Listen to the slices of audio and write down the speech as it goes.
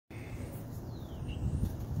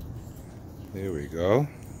There we go.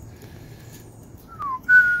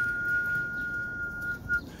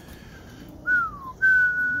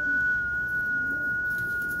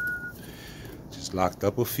 Just locked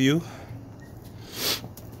up a few.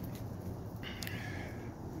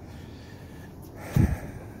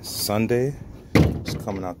 Sunday, it's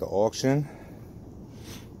coming out the auction.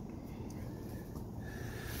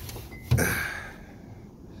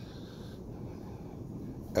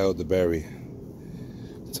 Elderberry.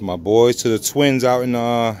 To my boys, to the twins out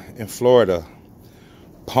in Florida,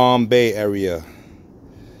 Palm Bay area,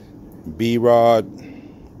 B-Rod,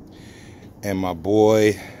 and my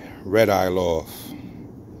boy Red Eye Loft.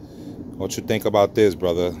 What you think about this,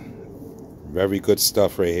 brother? Very good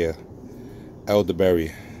stuff right here.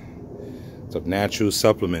 Elderberry. Some natural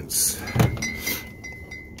supplements.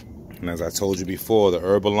 And as I told you before, the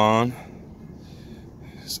Herbalon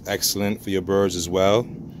is excellent for your birds as well.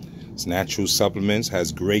 It's natural supplements,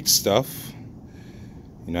 has great stuff,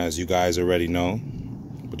 you know, as you guys already know,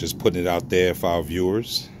 but just putting it out there for our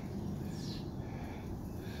viewers.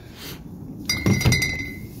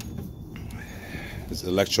 This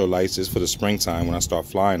electrolytes is for the springtime when I start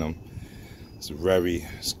flying them. It's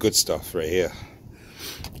good stuff right here.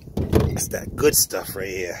 It's that good stuff right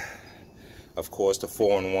here. Of course, the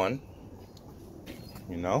 4-in-1,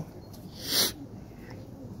 you know.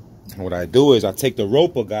 What I do is I take the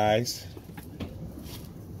roper, guys.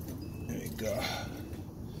 There you go.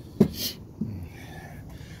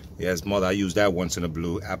 Yes, mother, I use that once in a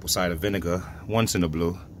blue. Apple cider vinegar, once in a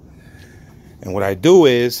blue. And what I do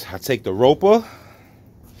is I take the roper.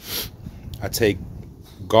 I take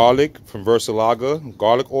garlic from Versalaga,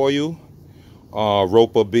 garlic oil,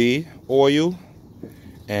 roper bee oil,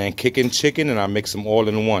 and kicking chicken, and I mix them all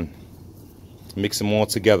in one. Mix them all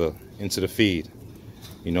together into the feed.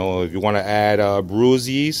 You know, if you want to add bruise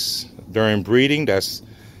yeast during breeding, that's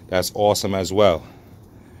awesome as well.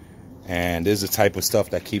 And this is the type of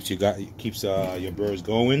stuff that keeps your birds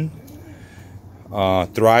going,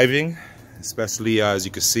 thriving, especially as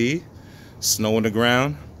you can see, snow on the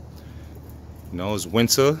ground. You know, it's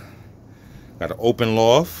winter. Got an open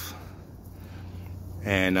loft,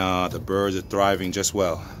 and the birds are thriving just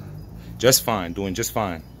well, just fine, doing just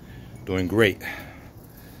fine, doing great.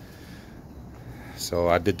 So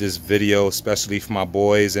I did this video especially for my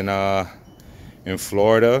boys in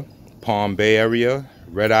Florida, Palm Bay area,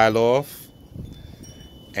 Red Eye Loft,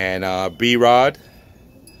 and B-Rod.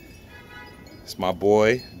 It's my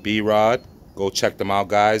boy, B-Rod. Go check them out,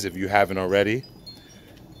 guys, if you haven't already.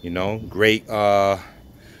 You know, great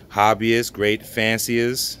hobbyists, great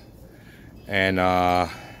fanciers, and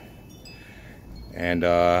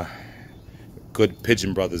good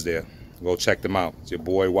pigeon brothers there. Go check them out. It's your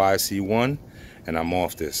boy YC1. And I'm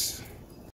off this.